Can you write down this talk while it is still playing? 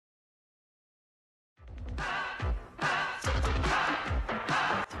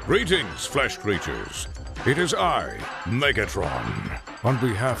Greetings, flesh creatures. It is I, Megatron. On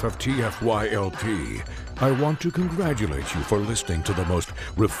behalf of TFYLP, I want to congratulate you for listening to the most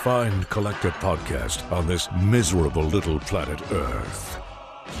refined collective podcast on this miserable little planet Earth.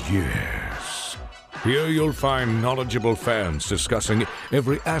 Yes. Here you'll find knowledgeable fans discussing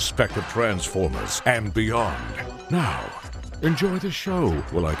every aspect of Transformers and beyond. Now, enjoy the show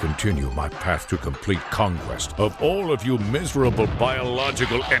while I continue my path to complete conquest of all of you miserable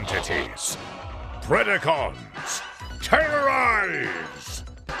biological entities. Predacons, terrorize!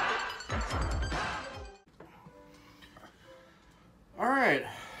 Alright,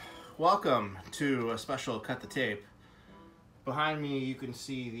 welcome to a special Cut the Tape. Behind me you can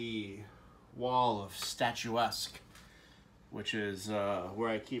see the wall of statuesque, which is where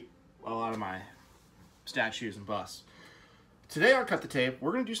I keep a lot of my statues and busts. Today on Cut the Tape,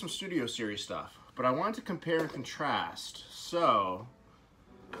 we're going to do some Studio Series stuff, but I wanted to compare and contrast. So,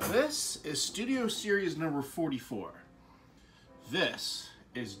 this is Studio Series number 44. This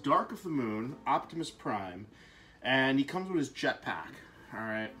is Dark of the Moon, Optimus Prime, and he comes with his jetpack.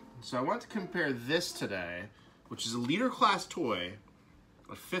 Alright, so I want to compare this today, which is a leader class toy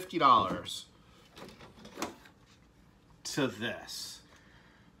of $50, to this.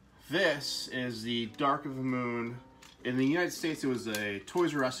 This is the Dark of the Moon. In the United States, it was a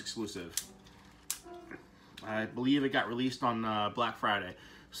Toys R Us exclusive. I believe it got released on Black Friday.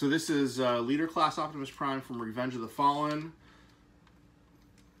 So this is Leader Class Optimus Prime from Revenge of the Fallen.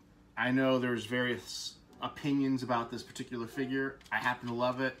 I know there's various opinions about this particular figure. I happen to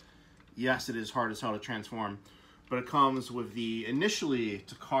love it. Yes, it is hard as hell to transform, but it comes with the initially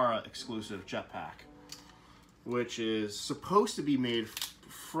Takara exclusive jetpack, which is supposed to be made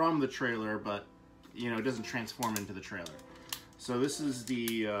from the trailer, but you know, it doesn't transform into the trailer. So this is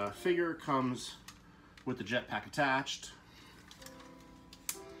the figure, comes with the jetpack attached.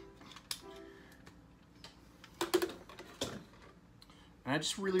 And I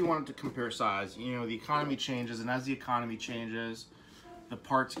just really wanted to compare size. You know, the economy changes, and as the economy changes, the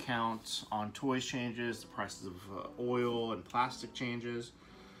parts count on toys changes, the prices of oil and plastic changes.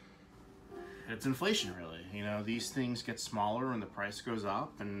 It's inflation, really. You know, these things get smaller and the price goes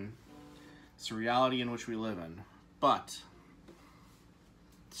up, and it's the reality in which we live in. But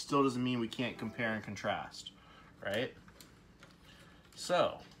it still doesn't mean we can't compare and contrast, right?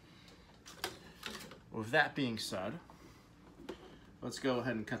 So, with that being said, let's go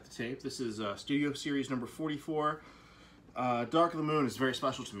ahead and cut the tape. This is Studio Series number 44. Dark of the Moon is very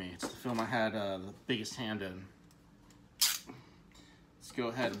special to me. It's the film I had the biggest hand in. Let's go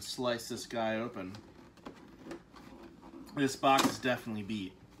ahead and slice this guy open. This box is definitely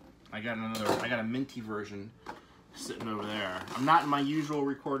beat. I got a minty version sitting over there. I'm not in my usual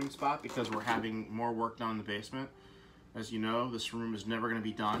recording spot because we're having more work done in the basement. As you know, this room is never going to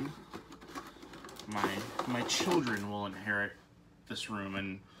be done. My children will inherit this room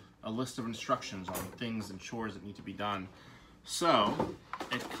and a list of instructions on things and chores that need to be done. So,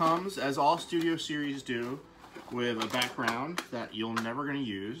 it comes, as all Studio Series do, with a background that you're never going to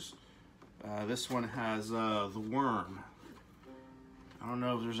use. This one has the worm. I don't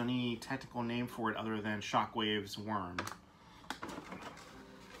know if there's any technical name for it other than Shockwave's worm.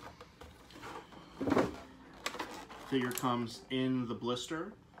 Figure comes in the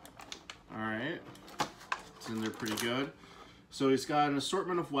blister. Alright. It's in there pretty good. So he's got an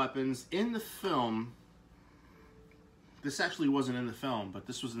assortment of weapons. In the film, this actually wasn't in the film, but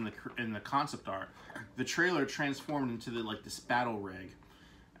this was in the concept art. The trailer transformed into this battle rig.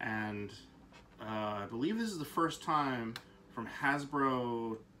 And I believe this is the first time from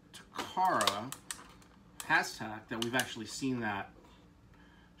Hasbro Takara, Hashtag, that we've actually seen that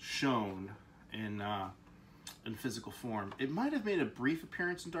shown in physical form. It might have made a brief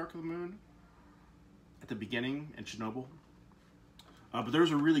appearance in Dark of the Moon at the beginning in Chernobyl, but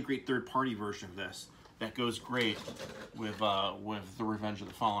there's a really great third-party version of this that goes great with the Revenge of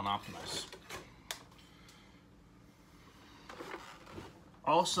the Fallen Optimus.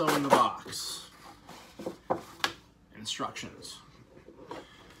 Also in the box, instructions.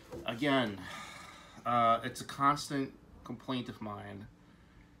 Again, it's a constant complaint of mine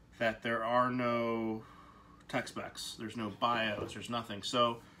that there are no tech specs, there's no BIOS, there's nothing.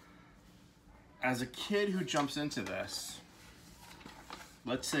 So, as a kid who jumps into this,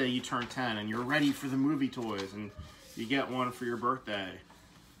 let's say you turn 10 and you're ready for the movie toys and you get one for your birthday.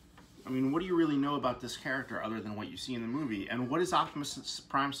 I mean, what do you really know about this character other than what you see in the movie? And what does Optimus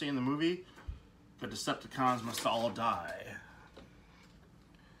Prime say in the movie? The Decepticons must all die.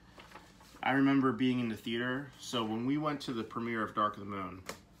 I remember being in the theater, so when we went to the premiere of Dark of the Moon,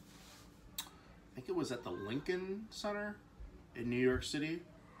 I think it was at the Lincoln Center in New York City.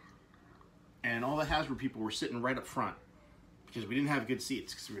 and all the Hasbro people were sitting right up front because we didn't have good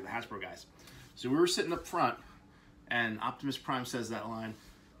seats because we were the Hasbro guys. So we were sitting up front, and Optimus Prime says that line,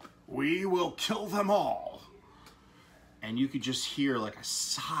 "We will kill them all." And you could just hear like a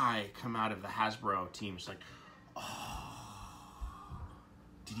sigh come out of the Hasbro team. It's like, oh,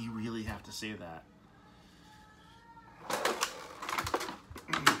 did he really have to say that?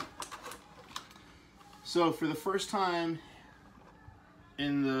 So for the first time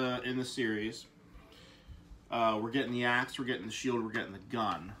in the series, we're getting the axe, we're getting the shield, we're getting the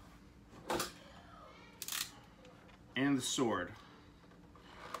gun, and the sword.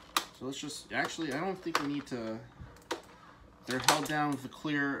 So let's just, actually, I don't think we need to, they're held down with the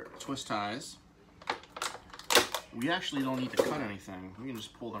clear twist ties. We actually don't need to cut anything. We can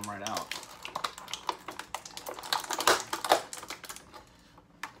just pull them right out.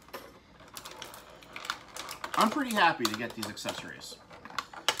 I'm pretty happy to get these accessories.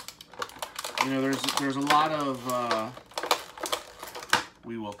 You know, there's a lot of,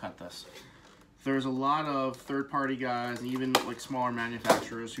 we will cut this. There's a lot of third-party guys and even like smaller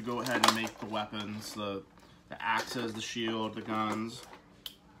manufacturers who go ahead and make the weapons, the axes, the shield, the guns.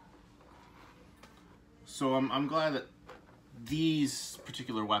 So I'm glad that these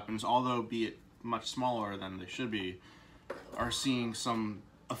particular weapons, although be it much smaller than they should be, are seeing some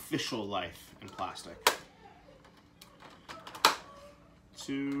official life in plastic.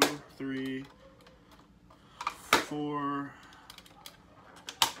 2, 3, 4,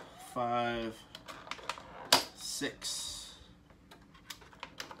 5, 6,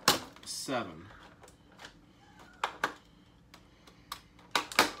 7.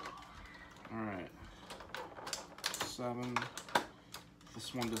 All right, 7.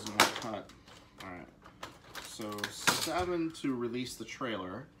 This one doesn't want to cut. All right, so 7 to release the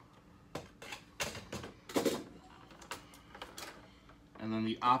trailer. And then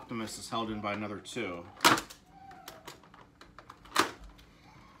the Optimus is held in by another 2.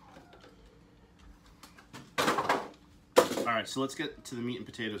 Alright, so let's get to the meat and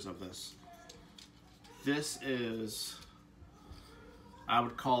potatoes of this. This is, I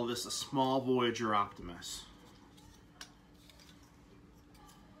would call this a small Voyager Optimus.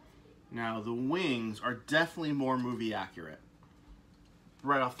 Now, the wings are definitely more movie accurate.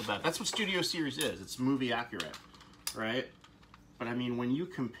 Right off the bat. That's what Studio Series is. It's movie accurate, right? But I mean, when you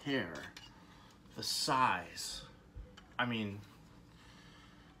compare the size, I mean,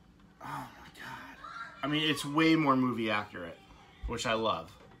 oh my God. I mean, it's way more movie accurate, which I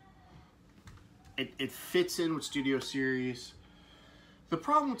love. It fits in with Studio Series. The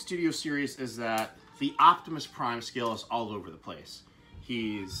problem with Studio Series is that the Optimus Prime scale is all over the place.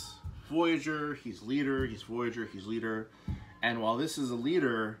 He's Voyager, he's leader, he's Voyager, he's leader. And while this is a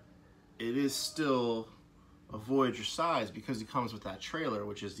leader, it is still a Voyager size because he comes with that trailer,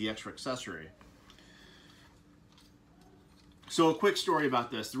 which is the extra accessory. So a quick story about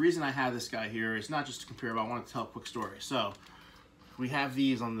this. The reason I have this guy here is not just to compare, but I want to tell a quick story. So we have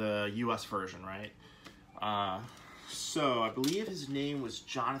these on the US version, right? So I believe his name was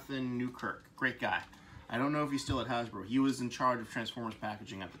Jonathan Newkirk. Great guy. I don't know if he's still at Hasbro. He was in charge of Transformers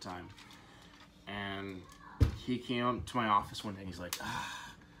packaging at the time. And he came up to my office one day and he's like,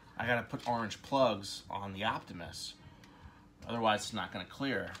 I gotta put orange plugs on the Optimus, otherwise it's not gonna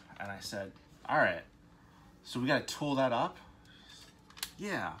clear. And I said, all right, so we gotta tool that up?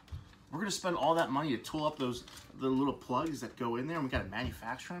 Yeah, we're gonna spend all that money to tool up the little plugs that go in there and we gotta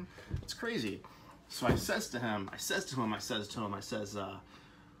manufacture them? It's crazy. So I says to him,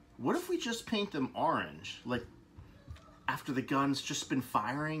 what if we just paint them orange? Like, after the gun's just been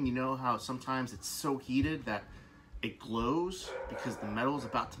firing, you know how sometimes it's so heated that it glows because the metal is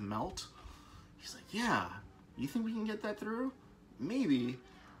about to melt? He's like, yeah, you think we can get that through? Maybe.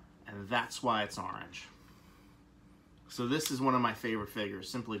 And that's why it's orange. So this is one of my favorite figures,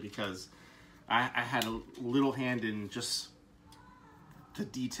 simply because I had a little hand in just the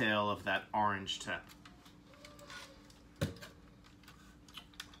detail of that orange tip.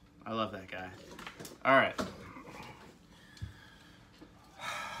 I love that guy. All right.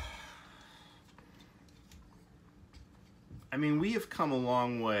 I mean, we have come a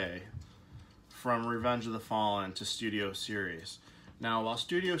long way from Revenge of the Fallen to Studio Series. Now, while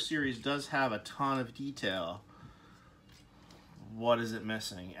Studio Series does have a ton of detail, what is it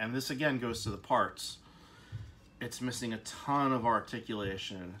missing? And this again goes to the parts. It's missing a ton of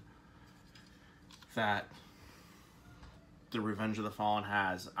articulation that the Revenge of the Fallen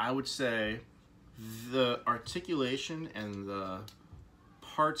has. I would say the articulation and the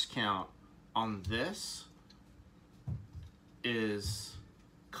parts count on this is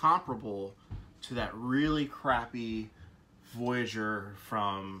comparable to that really crappy Voyager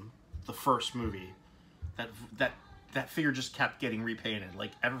from the first movie. That figure just kept getting repainted,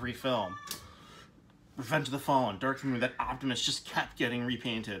 like every film. Revenge of the Fallen, Dark of the Moon, that Optimus just kept getting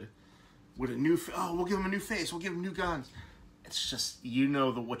repainted with a new. Oh, we'll give him a new face. We'll give him new guns. It's just, you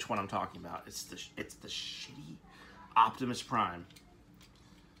know which one I'm talking about. It's the shitty Optimus Prime,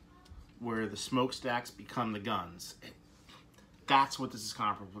 where the smokestacks become the guns. That's what this is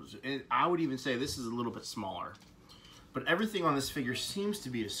comparable to. I would even say this is a little bit smaller, but everything on this figure seems to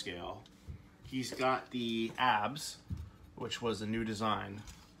be to scale. He's got the abs, which was a new design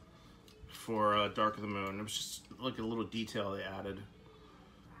for Dark of the Moon. It was just like a little detail they added.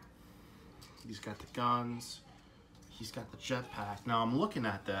 He's got the guns. He's got the jetpack. Now I'm looking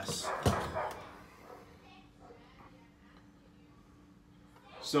at this.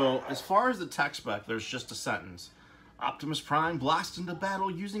 So as far as the tech spec, there's just a sentence. Optimus Prime blasts into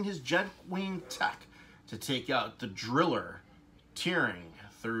battle using his jet wing tech to take out the driller tearing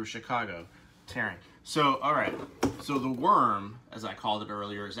through Chicago. So, all right. So the worm, as I called it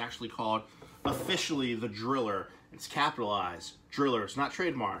earlier, is actually called officially the Driller. It's capitalized. Driller. It's not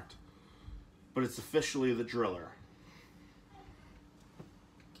trademarked, but it's officially the Driller.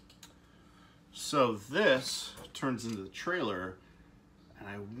 So this turns into the trailer, and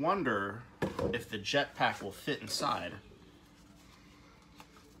I wonder if the jetpack will fit inside.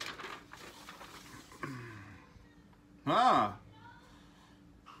 Ah.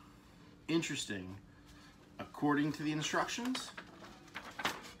 Interesting. According to the instructions,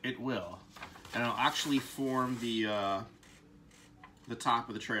 it will, and it'll actually form the top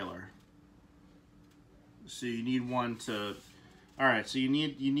of the trailer. So you need one to. All right. So you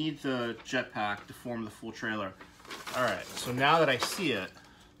need the jetpack to form the full trailer. All right. So now that I see it,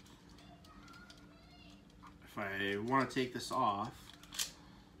 if I want to take this off.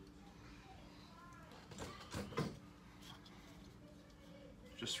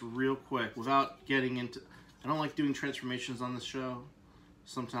 Just real quick, without getting into, I don't like doing transformations on this show.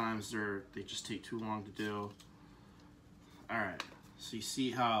 Sometimes they just take too long to do. All right, so you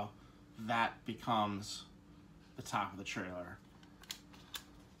see how that becomes the top of the trailer.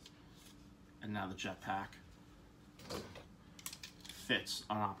 And now the jetpack fits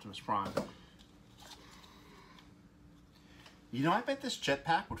on Optimus Prime. You know, I bet this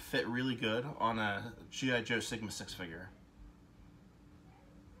jetpack would fit really good on a G.I. Joe Sigma 6 figure.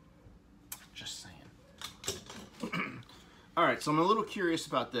 Just saying. All right, so I'm a little curious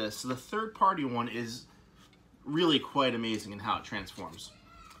about this. So the third-party one is really quite amazing in how it transforms.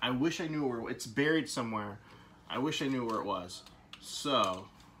 I wish I knew where it's buried somewhere. I wish I knew where it was. So,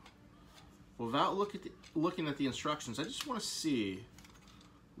 without looking at the instructions, I just want to see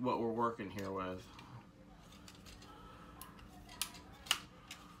what we're working here with.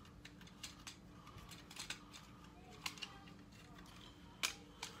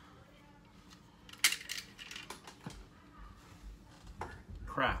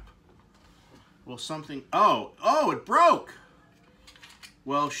 Crap. Well, something. Oh, it broke.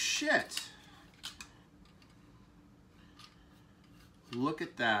 Well, shit. Look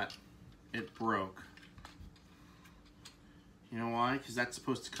at that. It broke. You know why? Because that's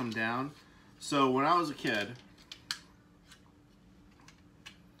supposed to come down. So when I was a kid,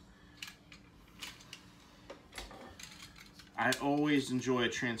 I always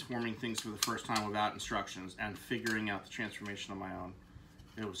enjoyed transforming things for the first time without instructions and figuring out the transformation on my own.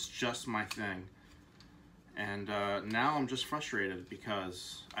 It was just my thing. And now I'm just frustrated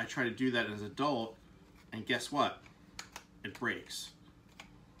because I try to do that as an adult, and guess what? It breaks.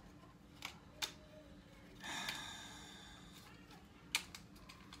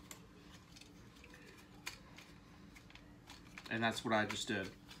 And that's what I just did.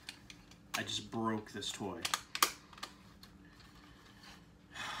 I just broke this toy.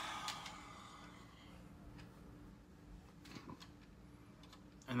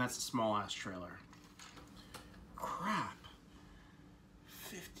 And that's a small ass trailer. Crap.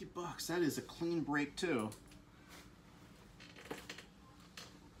 50 bucks. That is a clean break too.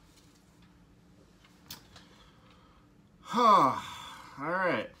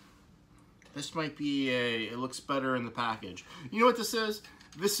 Alright. This might be it looks better in the package. You know what this is?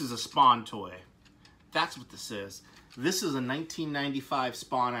 This is a Spawn toy. That's what this is. This is a 1995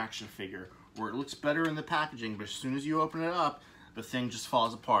 Spawn action figure where it looks better in the packaging, but as soon as you open it up, the thing just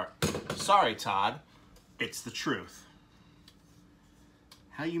falls apart. Sorry, Todd. It's the truth.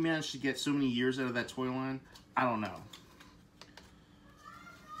 How you managed to get so many years out of that toy line, I don't know.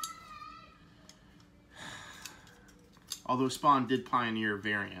 Although Spawn did pioneer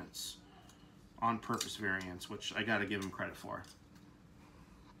variants, on-purpose variants, which I gotta give him credit for.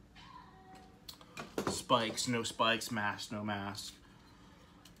 Spikes, no spikes, mask, no mask.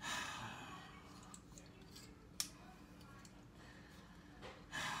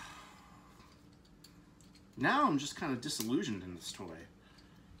 Now I'm just kind of disillusioned in this toy.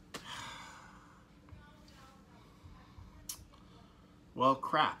 Well,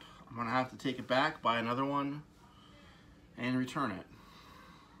 crap. I'm gonna have to take it back, buy another one, and return it.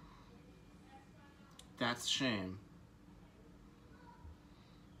 That's a shame.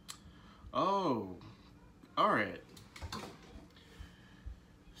 Oh, alright.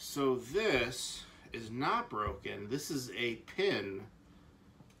 So this is not broken. This is a pin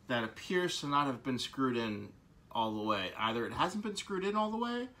that appears to not have been screwed in all the way. Either it hasn't been screwed in all the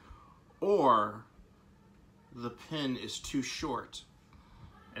way, or the pin is too short.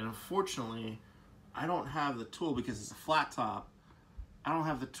 And unfortunately, I don't have the tool, because it's a flat top, I don't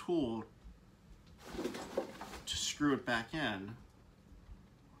have the tool to screw it back in.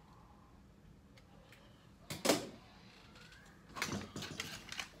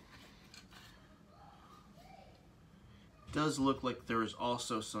 Does look like there is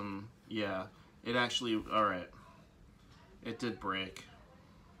also some, yeah, it actually, all right, it did break.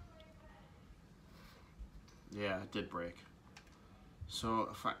 Yeah, it did break. So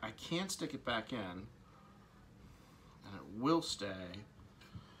if I can't stick it back in, and it will stay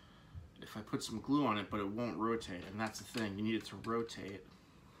if I put some glue on it, but it won't rotate, and that's the thing, you need it to rotate.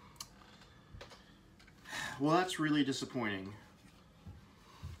 Well, that's really disappointing.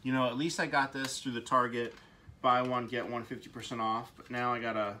 You know, at least I got this through the Target buy one, get one 50% off, but now I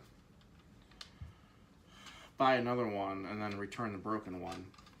gotta buy another one and then return the broken one.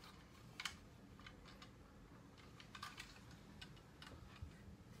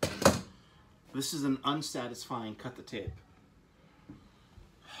 This is an unsatisfying cut the tape.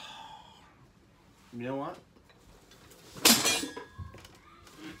 You know what?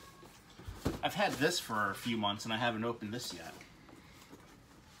 I've had this for a few months and I haven't opened this yet.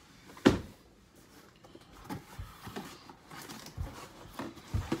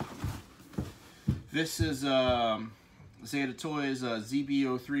 This is Zeta Toys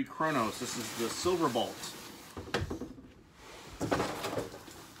ZB03 Chronos. This is the Silver Bolt.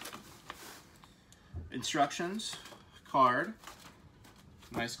 Instructions, card,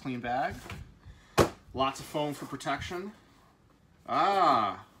 nice clean bag, lots of foam for protection.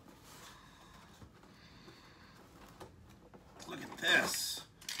 Ah, look at this.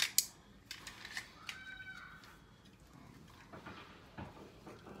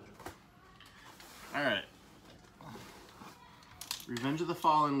 All right, Revenge of the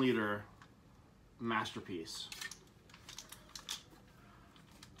Fallen Leader, masterpiece.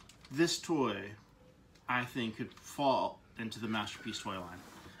 This toy, I think, could fall into the masterpiece toy line,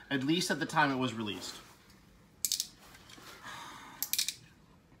 at least at the time it was released.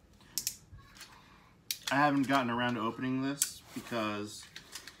 I haven't gotten around to opening this because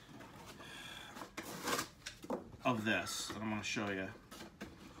of this that I'm going to show you.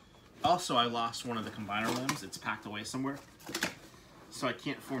 Also, I lost one of the combiner limbs. It's packed away somewhere, so I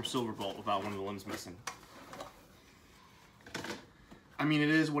can't form Silverbolt without one of the limbs missing. I mean, it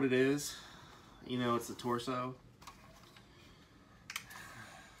is what it is. You know, it's the torso.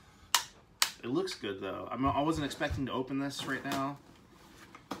 It looks good though. I wasn't expecting to open this right now.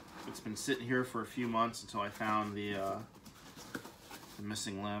 It's been sitting here for a few months until I found the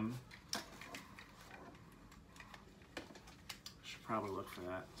missing limb. Should probably look for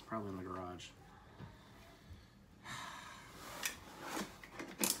that. It's probably in the garage.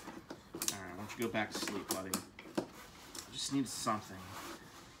 Alright, why don't you go back to sleep, buddy? I just need something.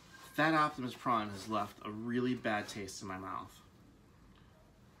 That Optimus Prime has left a really bad taste in my mouth.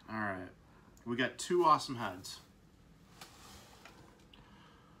 Alright, we got two awesome heads.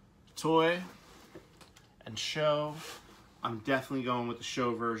 Toy and show. I'm definitely going with the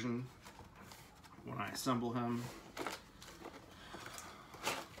show version when I assemble him.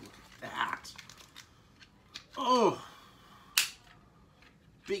 Look at that. Oh!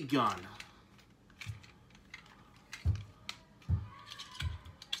 Big gun.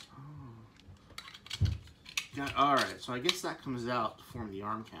 Alright, so I guess that comes out to form the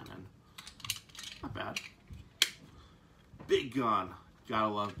arm cannon. Not bad. Big gun. Gotta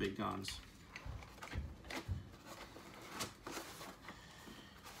love big guns.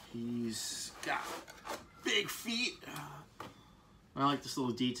 He's got big feet. I like this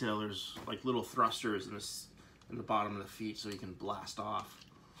little detail. There's like little thrusters in the bottom of the feet so he can blast off.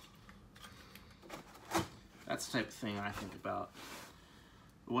 That's the type of thing I think about.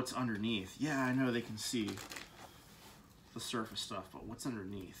 What's underneath? Yeah, I know they can see the surface stuff, but what's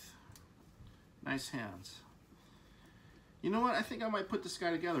underneath? Nice hands. You know what? I think I might put this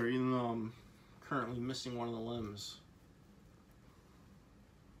guy together, even though I'm currently missing one of the limbs.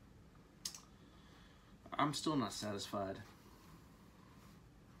 I'm still not satisfied.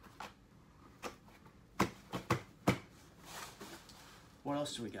 What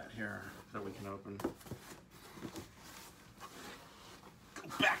else do we got here that we can open? Go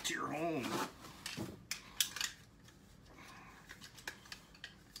back to your home.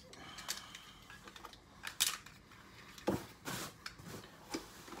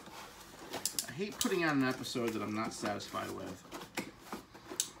 I hate putting out an episode that I'm not satisfied with.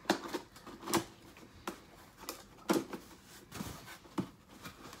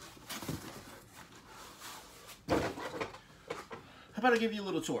 How about I give you a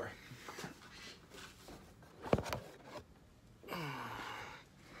little tour?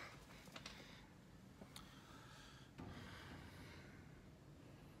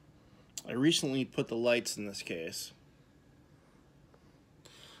 I recently put the lights in this case.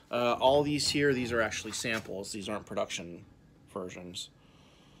 All these here, these are actually samples. These aren't production versions.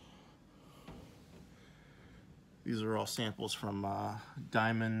 These are all samples from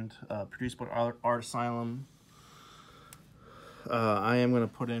Diamond, produced by Art Asylum. I am going to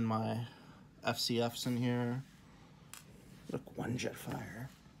put in my FCFs in here. Look, 1 Jetfire.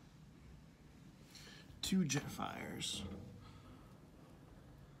 2 Jetfires.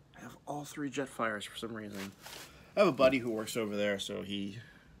 I have all 3 Jetfires for some reason. I have a buddy who works over there, so he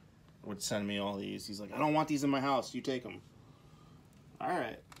would send me all these. He's like, I don't want these in my house. You take them. All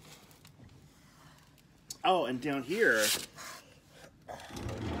right. Oh, and down here,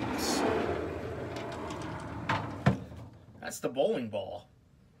 that's the bowling ball.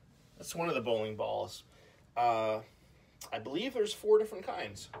 That's one of the bowling balls. I believe there's 4 different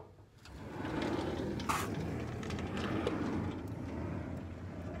kinds.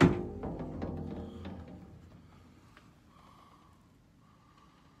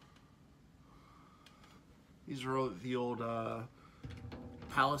 These are the old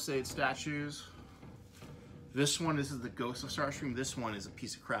Palisade statues. This is the Ghost of Starscream. This one is a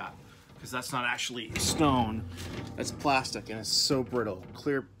piece of crap because that's not actually stone. That's plastic, and it's so brittle.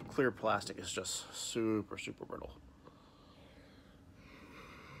 Clear plastic is just super, super brittle.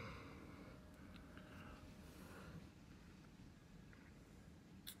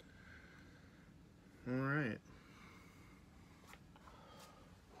 All right.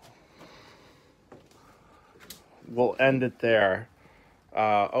 We'll end it there.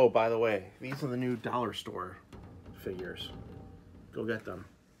 Oh, by the way, these are the new dollar store figures. Go get them.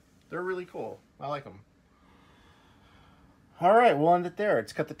 They're really cool. I like them. All right, we'll end it there.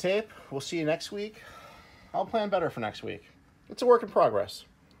 It's Cut the Tape. We'll see you next week. I'll plan better for next week. It's a work in progress.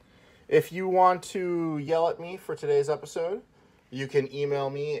 If you want to yell at me for today's episode, you can email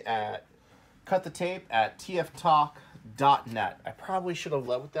me at cutthetape@tftalk.net. I probably should have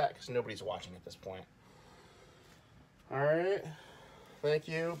led with that because nobody's watching at this point. All right. Thank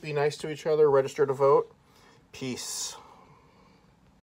you. Be nice to each other. Register to vote. Peace.